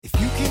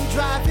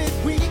drive it,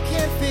 we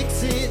can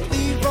fix it.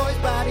 Leroy's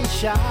Body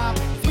Shop.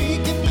 We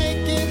can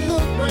make it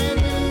look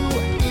brand new.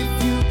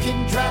 If you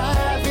can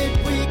drive it,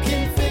 we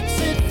can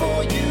fix it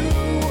for you.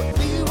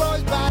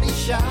 Leroy's Body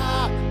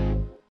Shop.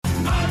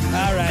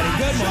 All righty,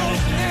 good morning.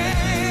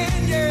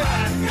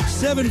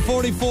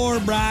 7:44,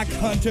 Brock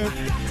Hunter.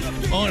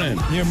 Morning.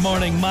 Your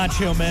morning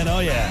macho man. Oh,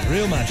 yeah.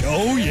 Real macho.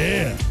 Oh,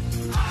 yeah.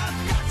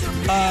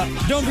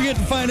 Don't forget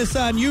to find us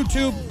on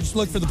YouTube. Just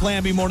look for the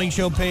Plan B Morning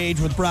Show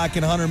page with Brock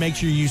and Hunter. Make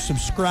sure you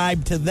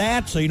subscribe to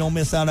that so you don't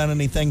miss out on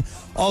anything.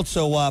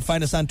 Also,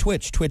 find us on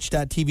Twitch,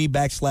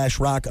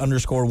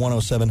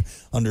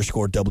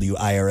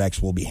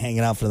 twitch.tv/rock_107_WIRX. We'll be hanging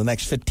out for the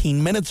next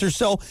 15 minutes or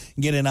so.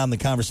 Get in on the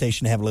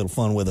conversation, have a little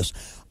fun with us.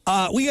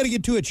 We got to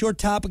get to it. Your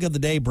topic of the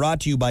day brought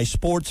to you by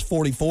Sports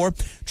 44.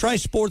 Try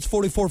Sports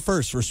 44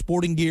 first for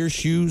sporting gear,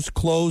 shoes,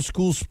 clothes,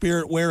 school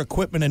spirit wear,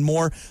 equipment, and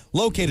more.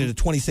 Located at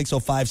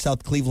 2605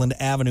 South Cleveland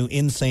Avenue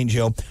in St.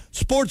 Joe.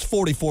 Sports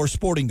 44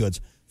 sporting goods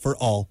for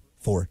all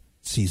 4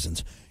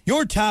 seasons.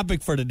 Your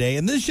topic for today,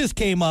 and this just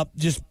came up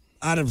just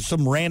out of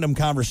some random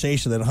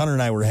conversation that Hunter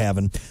and I were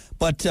having,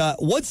 but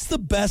what's the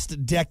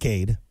best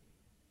decade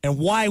and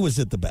why was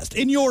it the best,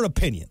 in your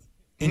opinion?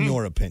 In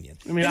your opinion.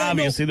 I mean,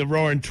 obviously, the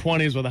Roaring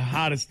 20s were the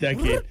hottest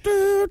decade.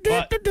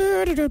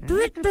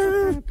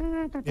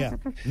 Yeah.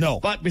 No.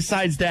 But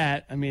besides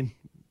that, I mean,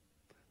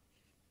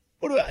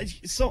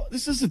 so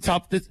this is a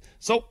tough.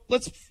 So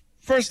let's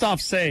first off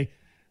say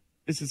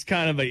this is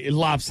kind of a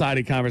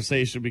lopsided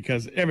conversation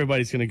because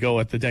everybody's going to go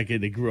with the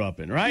decade they grew up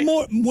in, right?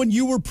 More when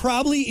you were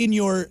probably in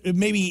your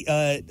maybe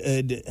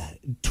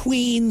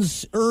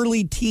tweens,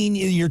 early teen,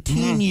 your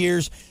teen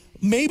years.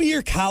 Maybe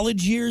your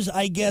college years,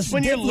 I guess.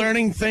 When you're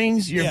learning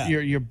things,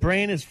 your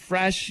brain is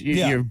fresh,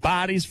 your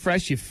body's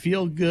fresh, you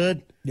feel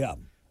good. Yeah.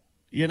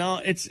 You know,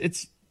 it's an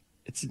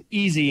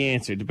easy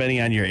answer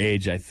depending on your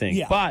age, I think.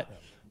 Yeah. But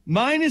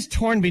mine is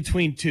torn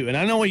between two, and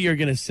I know what you're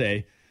going to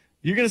say.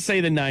 You're going to say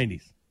the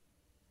 90s.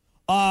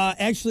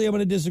 Actually, I'm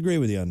going to disagree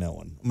with you on that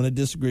one.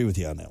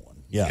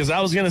 Yeah. Because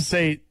I was going to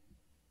say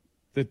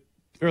the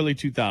early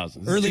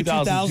 2000s. Early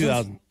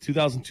 2000s?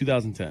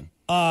 2010.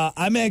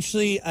 I'm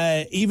actually,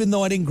 even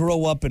though I didn't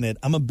grow up in it,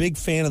 I'm a big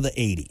fan of the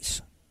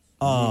 80s.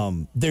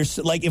 There's,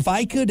 like, if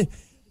I could,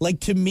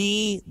 like, to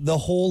me, the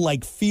whole,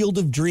 like, Field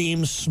of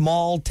Dreams,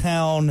 small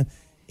town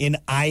in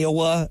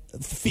Iowa,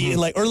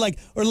 like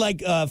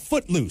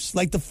Footloose,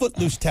 like the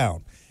Footloose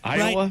town.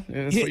 Iowa? Right?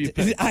 Yeah, that's what you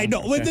picked. I know.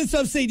 Okay. What that's what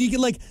I'm saying. You can,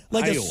 like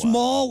a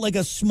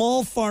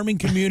small farming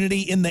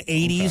community in the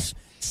 80s. Okay.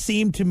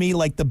 Seemed to me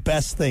like the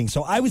best thing.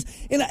 So I was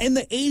in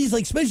the 80s,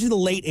 like especially the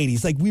late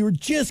 80s, like we were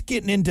just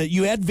getting into,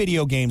 you had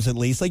video games at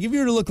least. Like if you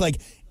were to look like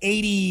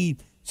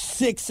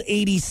 86,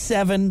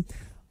 87,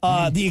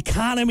 the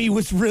economy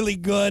was really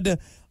good.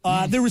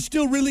 There was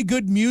still really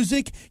good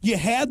music. You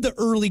had the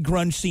early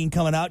grunge scene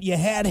coming out. You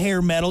had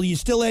hair metal. You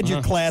still had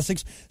your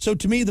classics. So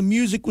to me, the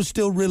music was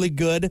still really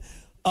good.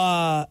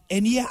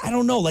 And yeah, I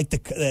don't know, like I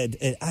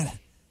don't know.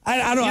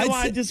 You know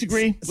why I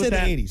disagree with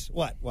that? The 80s.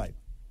 What?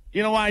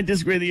 You know why I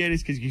disagree with the 80s?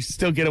 Because you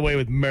still get away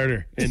with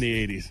murder in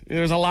the 80s.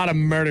 There was a lot of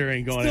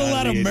murdering going on. Still a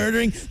lot of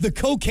murdering. The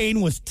cocaine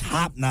was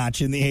top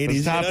notch in the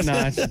 80s. Top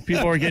notch.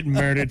 People were getting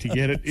murdered to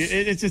get it.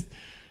 It's just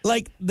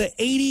like the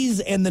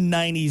 80s and the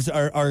 90s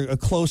are a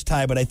close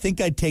tie, but I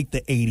think I'd take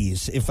the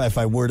 80s if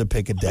I were to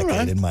pick a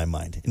decade in my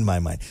mind.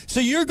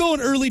 So you're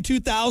going early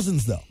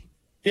 2000s though.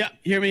 Yeah,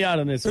 hear me out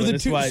on this one.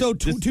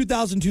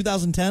 2000,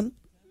 2010?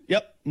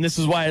 Yep, and this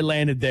is why I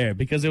landed there,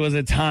 because it was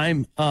a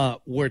time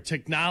where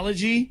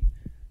technology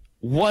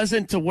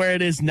wasn't to where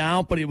it is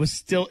now, but it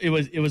was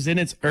in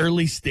its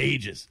early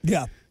stages.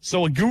 Yeah.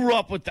 So it grew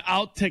up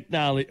without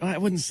technology. I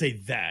wouldn't say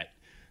that.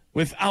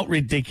 Without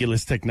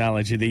ridiculous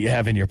technology that you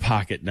have in your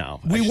pocket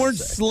now. We weren't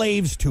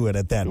slaves to it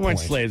at that point. We weren't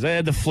slaves. I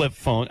had the flip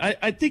phone.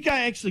 I think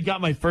I actually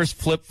got my first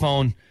flip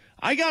phone.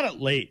 I got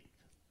it late.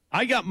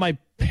 I got my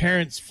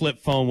parents' flip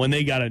phone when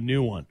they got a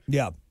new one.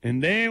 Yeah.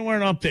 And they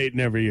weren't updating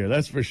every year,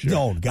 that's for sure.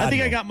 No, God, I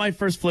think I got my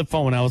first flip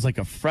phone when I was like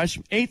a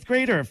freshman, 8th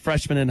grade or a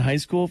freshman in high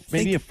school,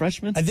 maybe a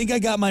freshman. I think I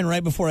got mine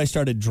right before I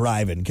started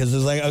driving because it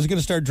was like I was going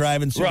to start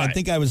driving soon. Right. I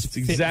think I was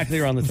exactly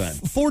around the time.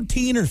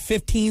 14 or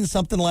 15,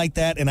 something like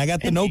that, and I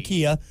got the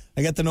Nokia.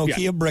 I got the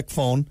Nokia brick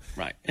phone.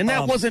 Right. And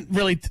that wasn't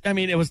really, I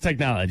mean, it was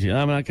technology.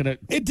 I'm not going to.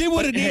 It did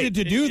what it needed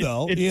to do,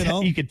 though.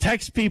 You could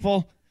text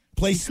people.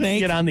 Play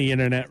Snake. Get on the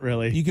internet,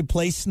 really. You could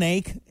play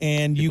Snake,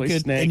 and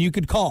you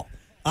could call.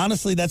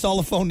 Honestly, that's all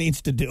a phone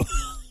needs to do.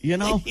 You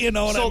know? You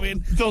know what I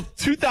mean? So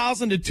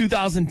 2000 to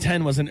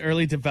 2010 was an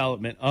early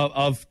development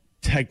of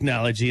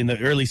technology in the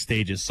early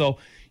stages. So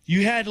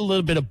you had a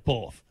little bit of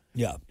both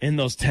in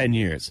those 10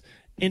 years.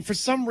 And for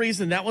some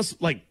reason, that was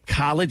like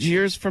college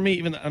years for me.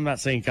 Even I'm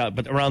not saying college,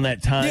 but around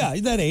that time. Yeah,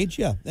 that age,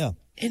 yeah.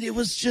 And it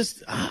was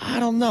just,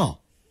 I don't know.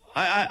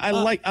 I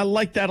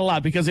like that a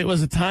lot because it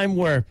was a time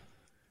where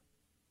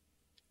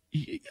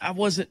I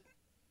wasn't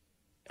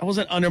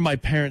under my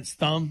parents'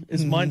 thumb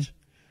as much.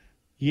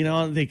 You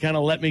know, they kind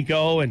of let me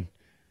go, and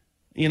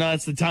You know,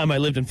 that's the time I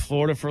lived in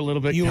Florida for a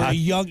little bit. You were a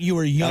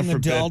young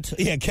adult.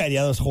 Yeah, God,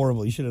 yeah, that was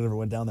horrible. You should have never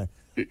went down there.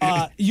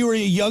 You were a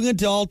young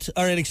adult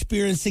or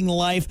experiencing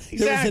life.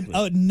 Exactly.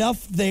 There was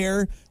enough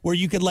there where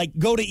you could like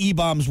go to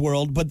E-Bomb's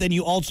world, but then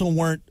you also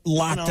weren't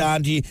locked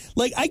onto.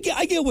 Like I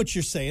get what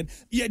you're saying.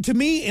 Yeah, to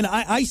me, and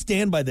I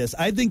stand by this.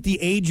 I think the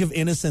age of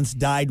innocence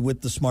died with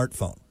the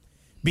smartphone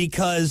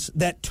because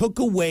that took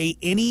away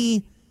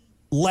any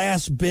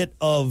last bit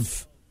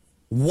of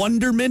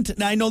wonderment.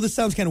 Now I know this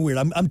sounds kind of weird.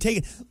 I'm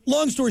taking.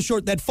 Long story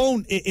short, that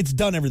phone it's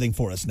done everything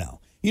for us now.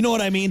 You know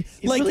what I mean?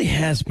 It really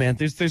has, man.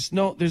 There's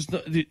no.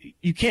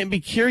 You can't be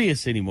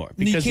curious anymore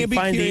because you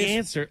find the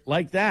answer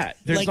like that.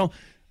 There's no.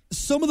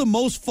 Some of the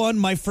most fun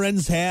my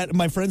friends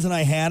and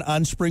I had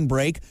on spring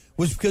break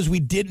was because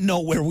we didn't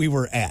know where we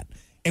were at.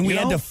 And we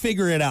had to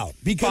figure it out.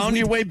 Because found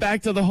your way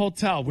back to the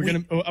hotel. We're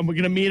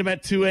gonna meet him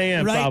at 2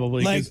 a.m. Right?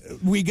 probably. Like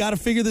we got to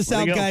figure this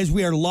out, guys.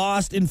 We are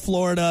lost in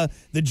Florida.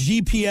 The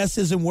GPS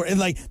isn't working. And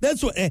like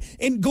that's what.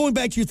 And going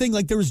back to your thing,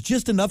 like there was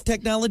just enough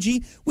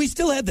technology. We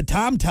still had the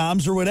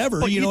TomToms or whatever.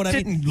 But you know what I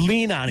mean? You didn't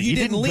lean on it. You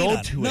didn't go to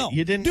it. No.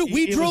 You didn't. Dude,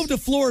 we drove to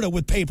Florida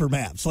with paper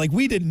maps. Like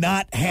we did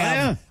not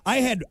have.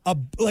 I had a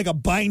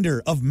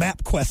binder of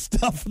MapQuest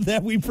stuff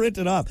that we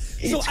printed off.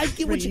 So I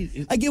get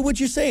what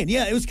you're saying.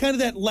 Yeah, it was kind of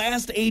that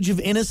last age of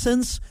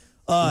innocence.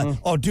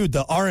 Oh, dude,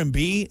 the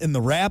R&B and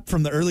the rap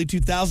from the early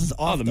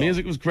 2000s. The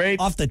music was great.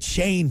 Off the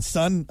chain,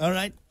 son. All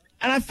right.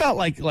 And I felt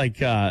like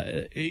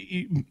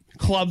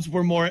clubs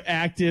were more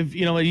active.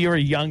 You know, you were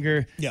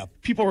younger. Yeah.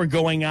 People were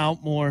going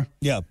out more.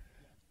 Yeah.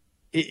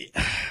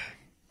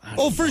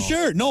 For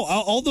sure. No,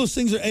 all those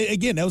things are,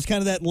 again, that was kind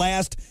of that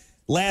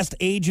last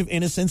age of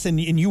innocence, and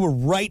you were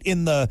right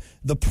in the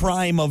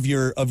prime of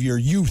your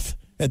youth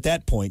at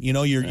that point. You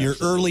know, your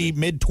early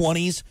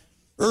mid-20s,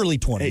 early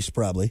 20s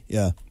probably.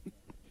 Yeah.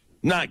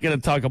 Not going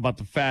to talk about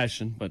the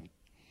fashion, but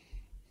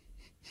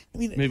I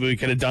mean, maybe we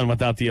could have done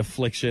without the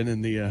affliction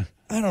and the.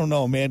 I don't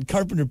know, man.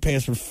 Carpenter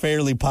pants were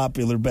fairly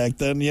popular back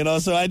then, you know.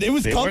 So it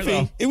was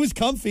comfy. It was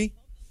comfy.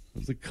 It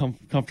was a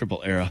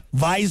comfortable era.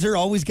 Visor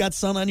always got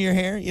sun on your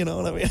hair. You know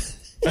what I mean?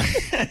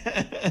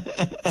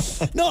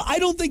 No, I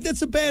don't think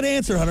that's a bad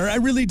answer, Hunter. I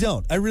really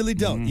don't.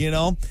 Mm-hmm. You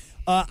know.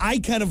 I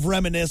kind of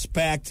reminisce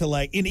back to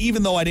and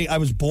even though I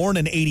was born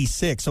in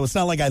 86, so it's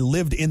not like I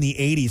lived in the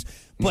 80s,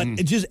 but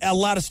it just a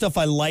lot of stuff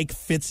I like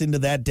fits into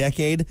that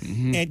decade.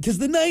 And because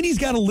the 90s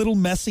got a little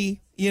messy,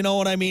 you know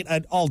what I mean?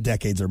 All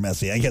decades are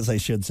messy, I guess I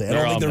should say.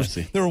 I don't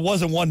think there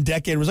wasn't one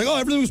decade where it was like, oh,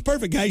 everything was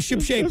perfect, guys,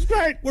 ship shape. It was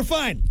great. We're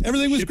fine.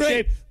 Everything was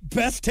great.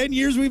 Best 10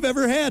 years we've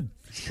ever had.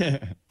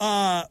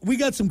 We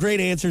got some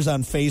great answers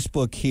on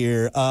Facebook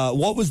here.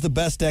 What was the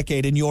best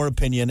decade in your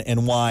opinion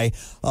and why?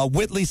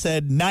 Whitley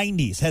said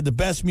 90s had the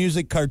best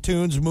music,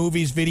 cartoons,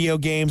 movies, video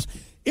games.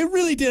 It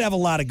really did have a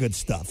lot of good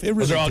stuff.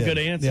 Those are all good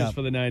answers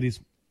for the 90s.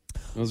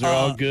 Those are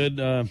all good.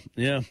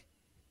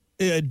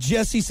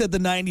 Jesse said the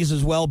 90s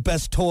as well.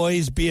 Best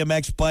toys,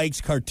 BMX bikes,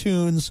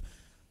 cartoons.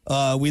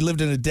 We lived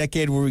in a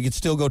decade where we could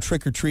still go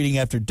trick-or-treating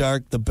after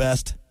dark. The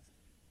best.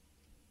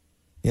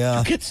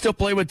 Yeah. Do kids still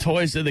play with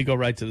toys, or they go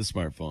right to the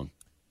smartphone?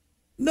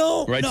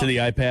 No. Right to the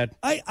iPad?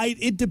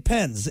 It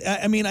depends.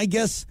 I mean, I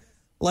guess,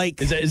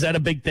 Is that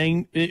a big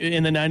thing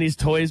in the 90s,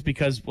 toys?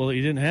 Because,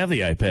 you didn't have the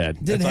iPad.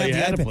 That's all you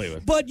had to play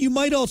with. But you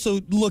might also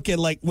look at,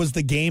 was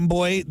the Game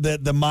Boy the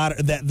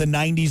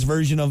 90s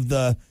version of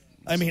the...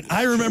 I mean,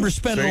 I remember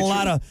spending a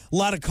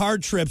lot of car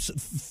trips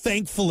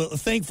thankful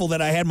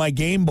that I had my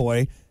Game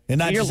Boy. And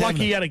not you're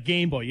lucky you had a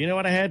Game Boy. You know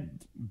what I had?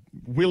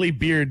 Willie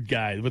Beard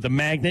guy with a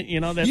magnet, you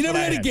know. That's you never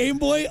had a Game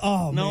Boy?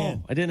 Oh, no,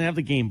 man. I didn't have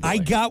the Game Boy. I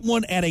got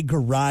one at a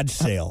garage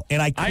sale,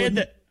 and I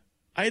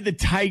had the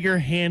Tiger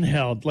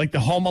handheld, like the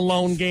Home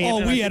Alone game.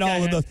 Oh, we had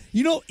all of those.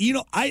 You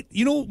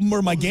know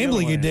where my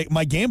gambling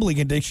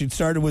addiction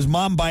started was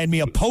Mom buying me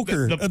a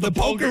poker, the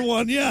poker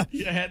one. Yeah,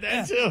 you had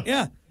that too.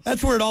 Yeah,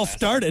 that's where it all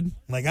started.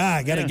 Like,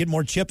 I got to get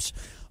more chips.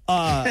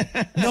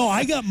 No,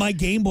 I got my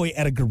Game Boy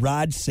at a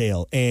garage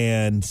sale,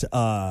 and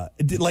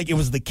it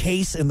was the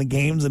case and the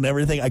games and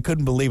everything. I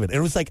couldn't believe it. It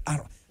was like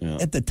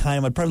at the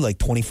time, I'd probably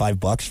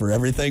 $25 for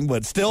everything,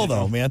 but still,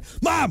 though, man.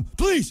 Mom,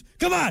 please,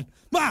 come on,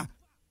 Mom.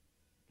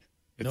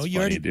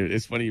 Dude.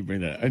 It's funny you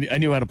bring that. I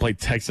knew how to play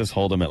Texas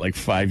Hold'em at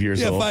 5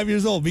 years old. Yeah, 5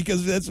 years old,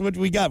 because that's what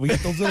we got. We got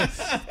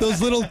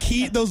those little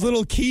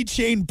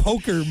keychain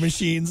poker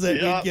machines that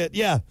you get.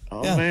 Yeah.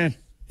 Oh man.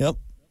 Yep.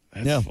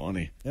 That's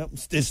funny. Yep.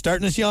 It's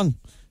starting us young.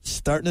 We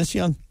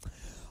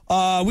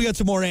got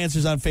some more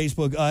answers on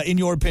Facebook. In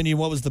your opinion,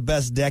 what was the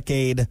best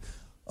decade?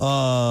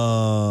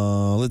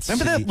 Let's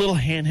remember that little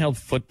handheld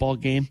football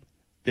game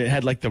that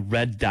had the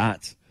red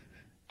dots.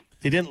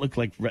 They didn't look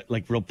like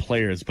real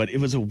players, but it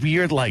was a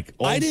weird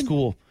old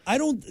school.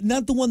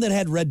 Not the one that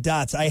had red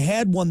dots. I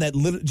had one that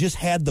just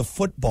had the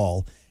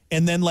football,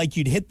 and then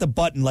you'd hit the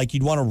button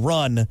you'd want to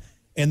run,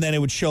 and then it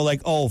would show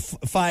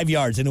 5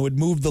 yards, and it would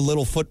move the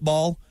little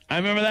football. I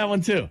remember that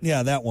one too.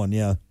 Yeah, that one.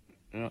 Yeah.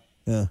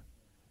 It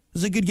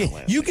was a good game.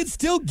 You could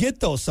still get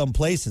those some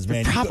places,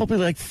 man. They're probably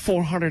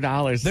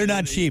 $400. They're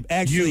not cheap.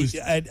 Actually,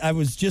 I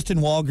was just in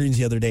Walgreens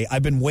the other day.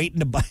 I've been waiting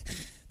to buy.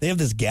 They have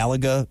this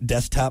Galaga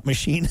desktop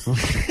machine.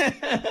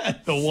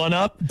 The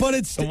one-up? But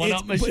it's the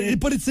one-up machine?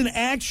 But it's an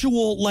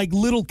actual, like,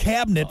 little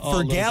cabinet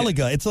for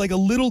Galaga. It's like a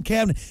little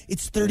cabinet.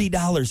 It's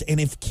 $30.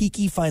 And if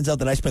Kiki finds out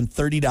that I spent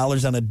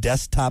 $30 on a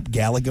desktop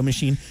Galaga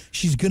machine,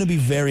 she's going to be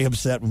very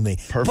upset with me.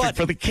 Perfect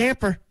for the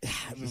camper.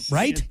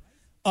 Right?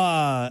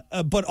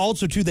 But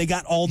also, too, they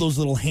got all those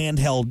little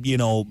handheld,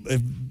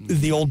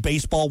 the old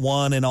baseball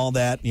one and all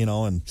that,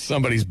 and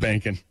somebody's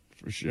banking,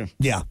 for sure.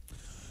 Yeah.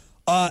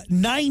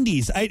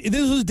 90s.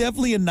 This was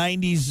definitely a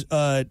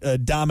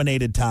 90s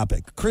dominated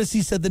topic.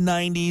 Chrissy said the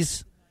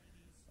 90s.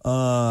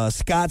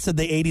 Scott said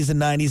the 80s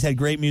and 90s had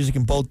great music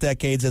in both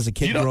decades as a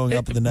kid growing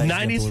up in the 90s.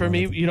 90s for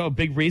me, a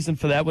big reason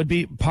for that would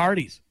be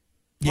parties.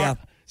 Yeah.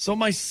 So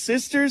my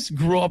sisters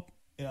grew up,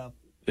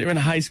 they were in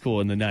high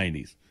school in the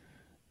 90s.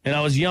 And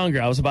I was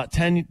younger. I was about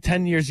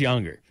 10 years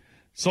younger.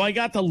 So I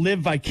got to live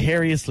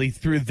vicariously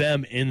through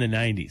them in the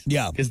 90s.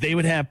 Yeah. Because they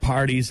would have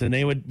parties and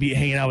they would be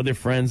hanging out with their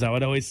friends. I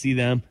would always see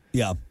them.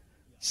 Yeah.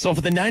 So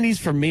for the 90s,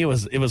 for me,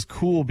 it was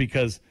cool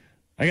because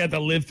I got to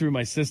live through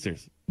my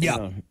sisters.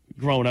 Yeah.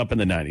 Growing up in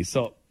the 90s.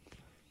 So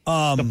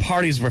the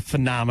parties were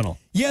phenomenal.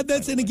 Yeah,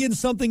 and again,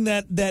 something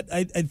that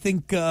I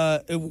think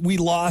we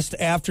lost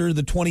after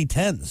the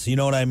 2010s. You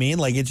know what I mean?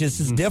 Like, it just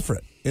is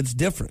different. It's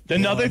different.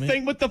 Another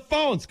thing with the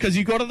phones, because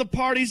you go to the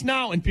parties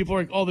now and people are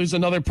like, oh, there's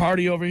another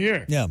party over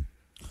here. Yeah.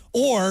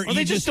 Or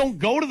they just don't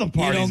go to the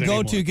parties You don't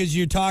anymore. go to because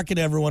you're talking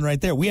to everyone right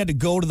there. We had to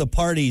go to the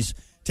parties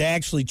to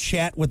actually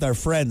chat with our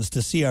friends,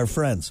 to see our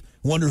friends.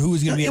 Wonder who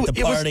was going to be at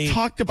the party. It was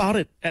talked about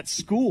it at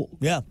school.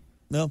 Yeah.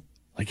 No.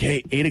 Like,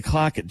 hey, 8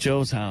 o'clock at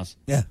Joe's house.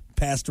 Yeah.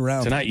 Passed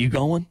around. Tonight, you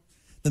going?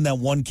 Then that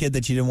one kid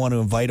that you didn't want to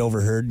invite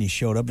overheard, and he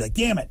showed up. Like,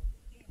 damn it.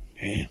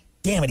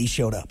 Damn it, he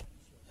showed up.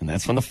 And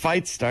that's when the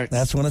fight starts.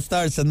 That's when it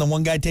starts. And the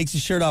one guy takes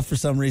his shirt off for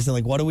some reason.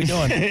 Like, what are we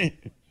doing?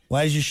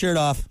 Why is your shirt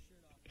off?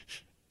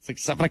 It's like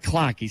 7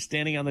 o'clock. He's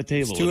standing on the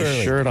table with early.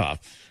 his shirt off.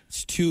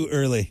 It's too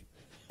early.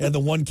 And the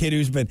one kid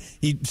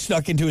he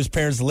snuck into his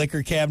parents'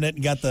 liquor cabinet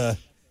and got the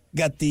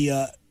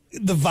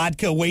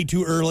vodka way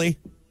too early.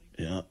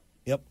 Yeah.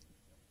 Yep.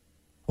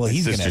 Well,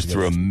 he's going to just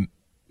threw a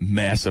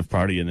massive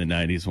party in the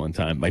 90s one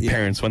time. My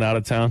parents went out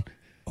of town.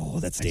 Oh,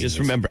 that's dangerous.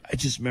 I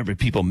just remember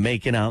people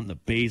making out in the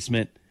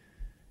basement.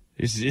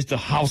 The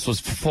house was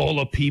full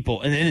of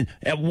people. And then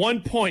at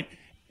one point,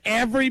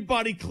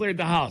 everybody cleared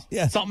the house.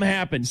 Yeah. Something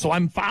happened. So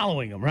I'm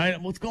following them,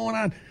 right? What's going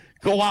on?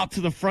 Go out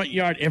to the front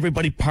yard.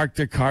 Everybody parked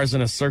their cars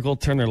in a circle,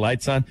 turn their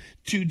lights on.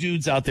 2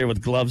 dudes out there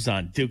with gloves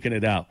on, duking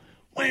it out.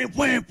 Wham,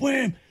 wham,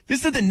 wham.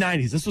 This is the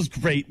 90s. This was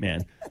great,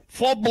 man.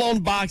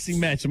 Full-blown boxing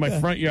match in my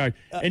front yard.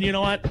 And you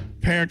know what?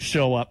 Parents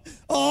show up.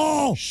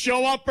 Oh!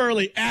 Show up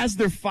early as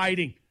they're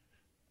fighting.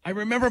 I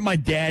remember my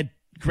dad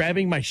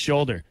grabbing my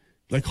shoulder.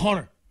 Like,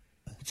 Hunter,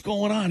 what's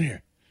going on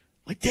here?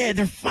 Like, Dad,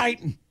 they're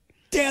fighting.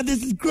 Dad,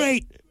 this is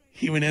great.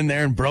 He went in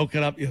there and broke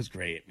it up. It was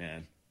great,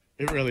 man.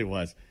 It really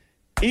was.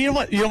 And you know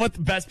what? You know what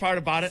the best part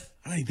about it?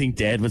 I don't think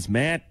Dad was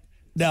mad.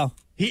 No.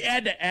 He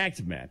had to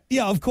act mad.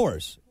 Yeah, of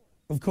course.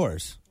 Of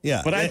course.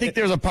 Yeah. But I think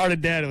there was a part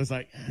of Dad that was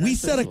like,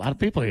 there's a lot of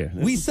people here.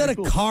 We set a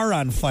car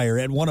on fire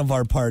at one of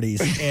our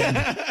parties. And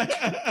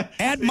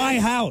at my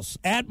house.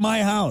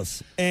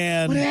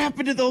 And what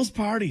happened to those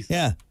parties?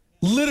 Yeah.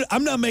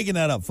 I'm not making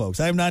that up,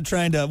 folks. I'm not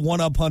trying to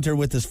one-up Hunter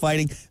with this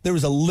fighting. There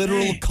was a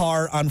literal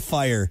car on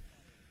fire.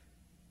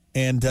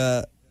 And,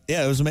 it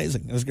was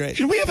amazing. It was great.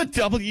 Should we have a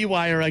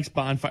WIRX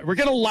bonfire? We're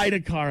going to light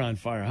a car on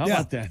fire. How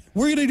about that?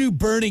 We're going to do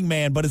Burning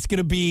Man, but it's going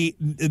to be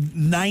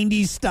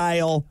 90s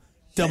style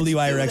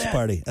WIRX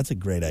party. That's a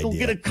great idea. We'll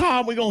get a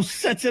car. We're going to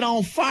set it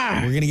on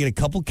fire. We're going to get a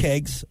couple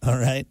kegs. All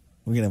right.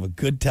 We're going to have a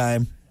good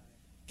time.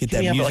 Get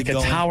that music going.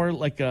 Like a tower,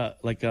 like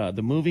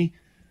the movie?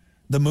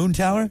 The Moon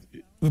Tower?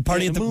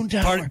 Party at the Moon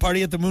Tower.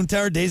 Party at the Moon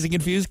Tower. Dazed and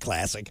Confused.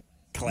 Classic.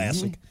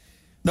 Mm-hmm.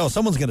 No,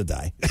 someone's going to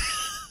die.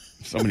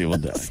 Somebody will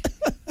die.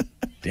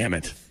 Damn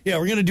it. Yeah,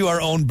 we're going to do our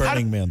own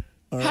Burning Man.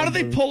 How do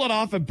they pull it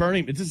off at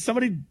Burning Man? Does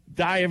somebody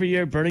die every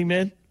year at Burning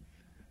Man?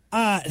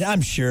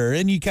 I'm sure.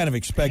 And you kind of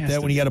expect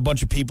that when you got a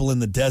bunch of people in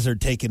the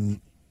desert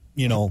taking,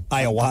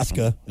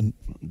 ayahuasca and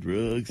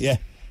drugs. Yeah.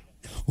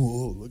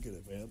 Oh, look at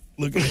it, man.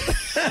 Look at it.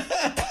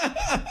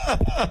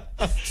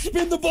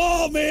 Spin the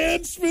ball,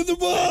 man. Spin the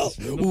ball.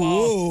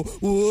 Whoa.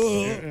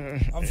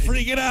 I'm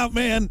freaking out,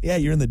 man. Yeah,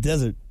 you're in the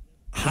desert.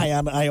 High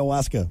on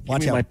ayahuasca.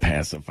 Watch out. My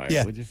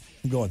pacifier, would you?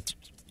 I'm going.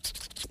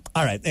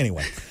 All right,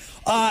 anyway.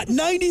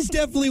 90s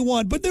definitely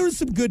won, but there were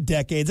some good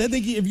decades. I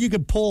think if you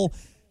could pull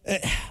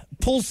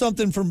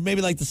something from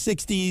maybe like the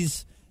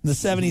 60s, the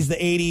 70s, the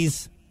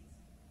 80s,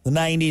 the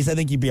 90s, I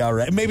think you'd be all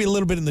right. Maybe a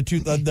little bit in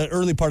the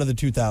early part of the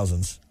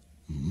 2000s.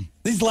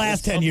 These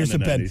last 10 years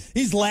have been,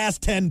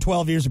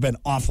 12 years have been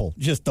awful.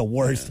 Just the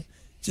worst. Yeah.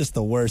 Just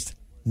the worst.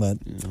 But,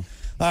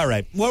 all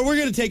right. Well, we're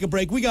going to take a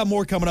break. We got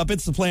more coming up.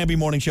 It's the Plan B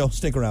Morning Show.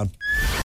 Stick around.